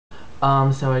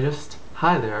So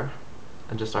hi there.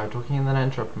 I just started talking and then I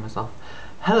interrupted myself.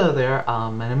 Hello there,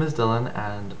 my name is Dylan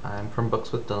and I'm from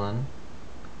Books with Dylan,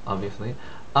 obviously.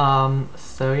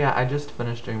 So yeah, I just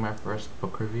finished doing my first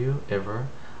book review ever.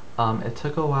 It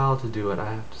took a while to do it,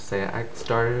 I have to say. I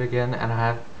started again and I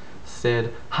have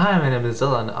said, hi, my name is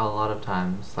Dylan a lot of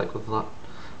times, like with a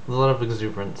lot of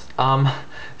exuberance.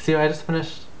 So yeah,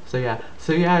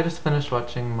 I just finished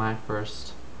watching my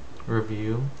first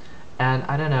review. And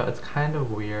I don't know, it's kind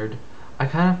of weird. I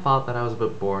kind of felt that I was a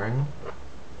bit boring.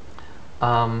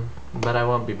 But I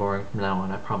won't be boring from now on,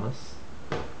 I promise.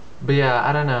 But yeah,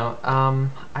 I don't know.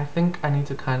 I think I need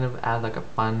to kind of add like a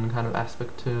fun kind of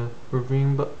aspect to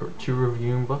reviewing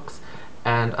books.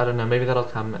 And I don't know, maybe that'll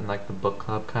come in like the book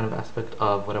club kind of aspect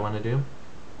of what I want to do.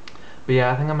 But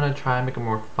yeah, I think I'm gonna try and make it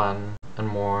more fun and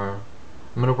more.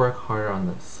 I'm gonna work harder on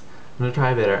this. I'm gonna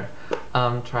try better.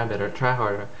 Try better, try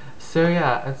harder. So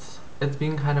yeah, it's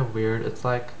being kind of weird. It's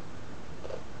like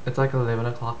 11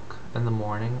 o'clock in the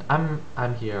morning.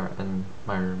 I'm here in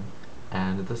my room,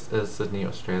 and this is Sydney,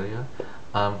 Australia.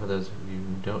 For those of you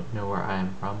who don't know where I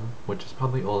am from, which is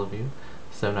probably all of you,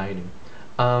 so now you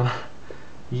do.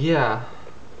 Yeah,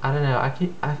 I don't know.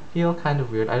 I feel kind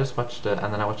of weird. I just watched it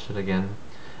and then I watched it again,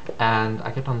 and I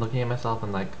kept on looking at myself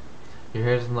and like, your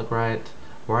hair doesn't look right.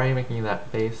 Why are you making that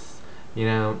face? You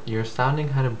know, you're sounding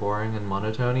kind of boring and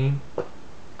monotony.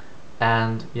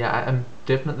 And yeah, I'm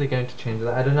definitely going to change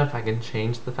that. I don't know if I can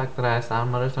change the fact that I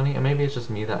sound monotony, or maybe it's just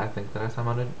me that I think that I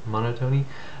sound monotony.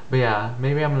 But yeah,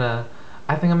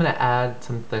 I think I'm gonna add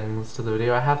some things to the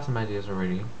video. I have some ideas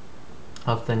already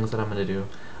of things that I'm gonna do,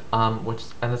 and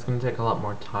it's gonna take a lot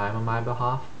more time on my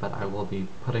behalf, but I will be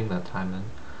putting that time in.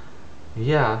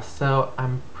 Yeah, so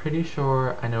I'm pretty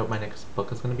sure I know what my next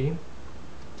book is gonna be.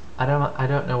 I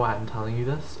don't know why I'm telling you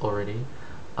this already.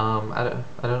 I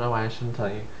don't know why I shouldn't tell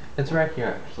you. It's right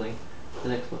here actually. The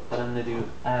next book that I'm gonna do,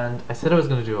 and I said I was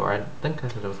gonna do it, or I think I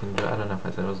said I was gonna do it. I don't know if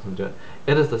I said I was gonna do it.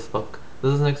 It is this book.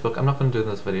 This is the next book. I'm not gonna do it in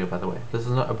this video, by the way. This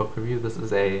is not a book review. This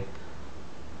is a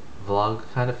vlog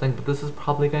kind of thing. But this is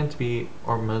probably going to be,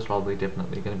 or most probably,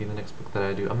 definitely going to be the next book that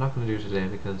I do. I'm not gonna do it today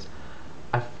because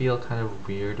I feel kind of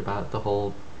weird about the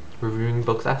whole reviewing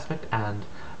books aspect, and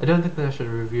I don't think that I should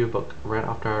review a book right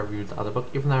after I reviewed the other book,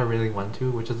 even though I really want to,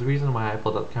 which is the reason why I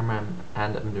pulled out the camera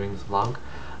and I'm doing this vlog.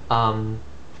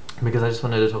 Because I just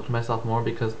wanted to talk to myself more,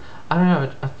 because I don't know,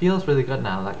 it feels really good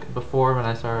now. Like before, when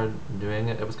I started doing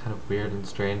it, it was kind of weird and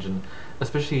strange, and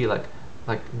especially like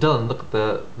Dylan, look at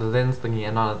the lens thingy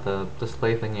and not at the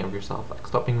display thingy of yourself. Like,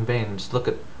 stop being vain, just look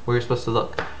at where you're supposed to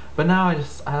look. But now I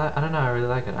don't know, I really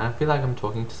like it. And I feel like I'm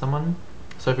talking to someone.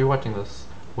 So if you're watching this,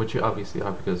 which you obviously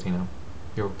are because, you know,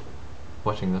 you're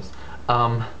watching this,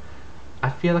 I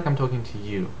feel like I'm talking to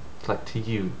you. It's like to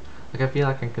you. Like, I feel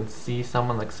like I can see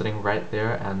someone like sitting right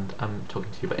there and I'm talking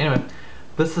to you. But anyway,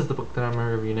 this is the book that I'm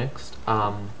gonna review next.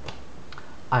 I'm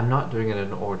not doing it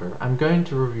in order. I'm going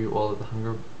to review all of the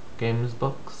Hunger Games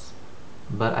books,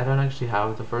 but I don't actually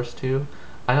have the first two.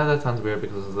 I know that sounds weird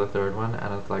because this is the third one,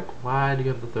 and it's like, why do you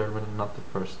have the third one and not the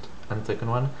first and second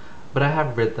one? But I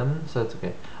have read them, so it's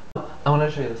okay. I want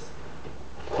to show you this.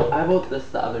 I bought this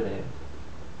the other day,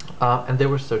 and they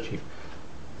were so cheap.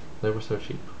 They were so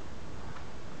cheap.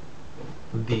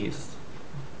 These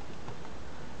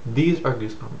are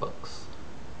Goosebumps books.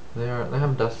 They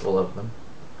have dust all over them.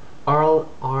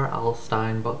 R.L.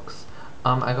 Stine books.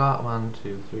 I got 1,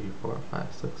 2, 3, 4,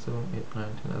 5, 6, 7, 8, 9,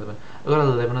 10, 11. I got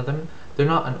 11 of them. They're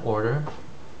not in order,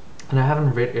 and I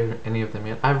haven't read any of them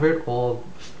yet. I've read all.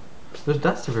 There's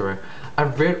dust everywhere.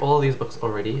 I've read all these books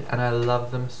already, and I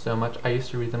love them so much. I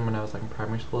used to read them when I was like in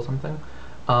primary school or something.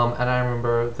 And I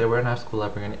remember they were in our school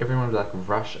library, and everyone would like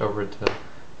rush over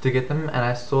to get them. And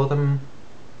I saw them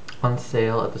on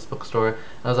sale at this bookstore, and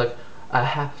I was like, I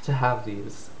have to have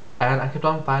these. And I kept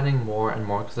on finding more and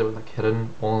more because they were like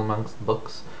hidden all amongst the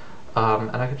books.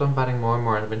 And I kept on finding more and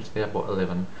more, and eventually I bought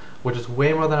 11, which is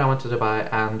way more than I wanted to buy,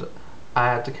 and I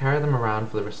had to carry them around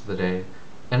for the rest of the day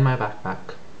in my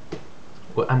backpack.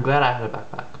 Well, I'm glad I had a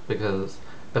backpack, because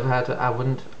if I had to,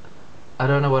 I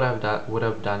don't know what would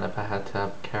have done if I had to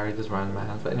have carried this around in my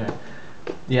hands. But anyway,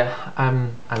 yeah,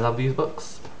 I love these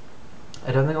books.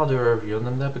 I don't think I'll do a review on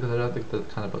them though, because I don't think they're the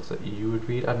kind of books that you would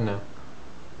read. I don't know.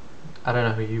 I don't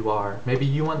know who you are. Maybe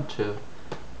you want to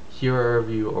hear a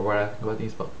review or what I think about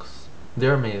these books.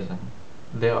 They're amazing.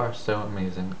 They are so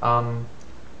amazing.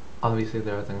 Obviously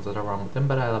there are things that are wrong with them,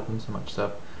 but I love them so much.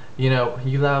 So, you know,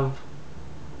 you love,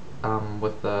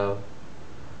 with the,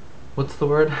 what's the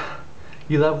word?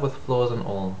 You love with flaws and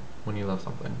all when you love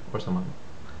something or someone.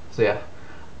 So yeah.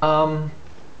 But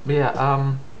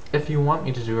yeah, if you want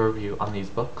me to do a review on these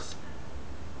books,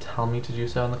 tell me to do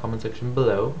so in the comment section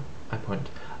below. I point.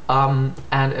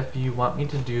 And if you want me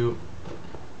to do,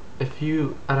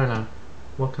 I don't know,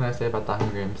 what can I say about the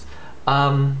Hunger Games?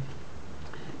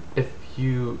 If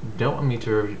you don't want me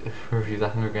to review the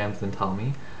Hunger Games, then tell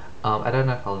me. I don't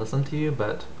know if I'll listen to you,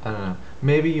 but I don't know.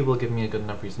 Maybe you will give me a good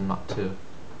enough reason not to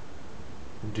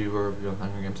do a review on the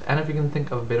Hunger Games. And if you can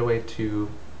think of a better way to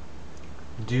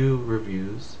do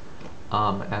reviews,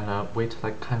 and a way to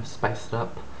like kind of spice it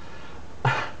up.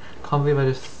 Can't believe I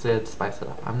just said spice it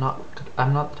up. I'm not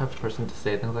the type of person to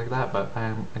say things like that, but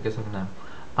I guess I'm now.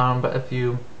 But if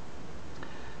you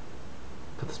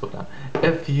put this book down.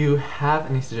 If you have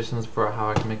any suggestions for how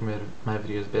I can make my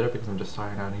videos better, because I'm just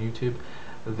starting out on YouTube,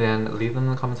 then leave them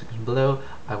in the comment section below.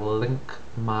 I will link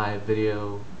my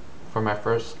video for my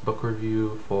first book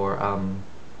review for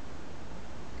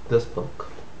this book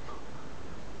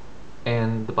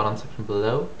in the bottom section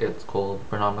below. It's called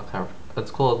MacLaverty.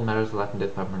 It's called Matters of Life and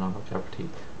Death by MacLaverty.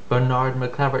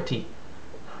 MacLaverty.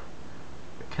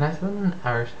 Can I say that in an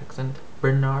Irish accent?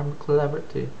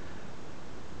 MacLaverty.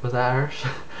 Was that Irish?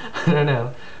 I don't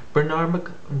know. I don't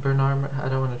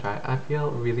want to try. I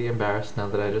feel really embarrassed now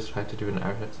that I just tried to do an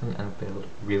Irish accent and failed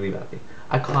really badly.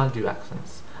 I can't do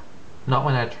accents. Not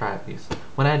when I try, at least.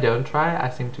 When I don't try, I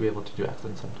seem to be able to do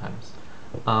accents sometimes.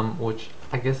 Which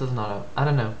I guess is not I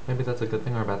don't know. Maybe that's a good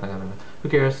thing or a bad thing, I don't know. Who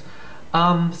cares?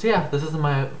 So yeah, this is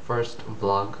my first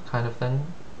vlog kind of thing,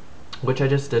 which I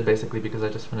just did basically because I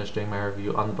just finished doing my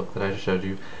review on the book that I just showed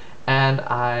you, and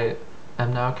I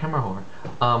am now a camera whore.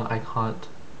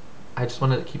 I just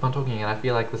wanted to keep on talking, and I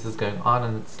feel like this is going on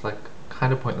and it's like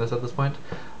kind of pointless at this point.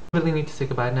 I really need to say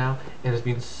goodbye now. It has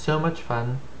been so much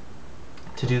fun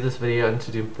to do this video and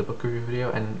to do the book review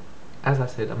video, and as I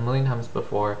said a million times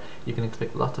before, you can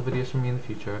expect lots of videos from me in the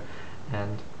future,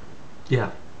 and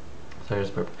yeah, sorry, I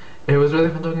just burped. It was really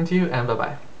fun talking to you, and bye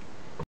bye.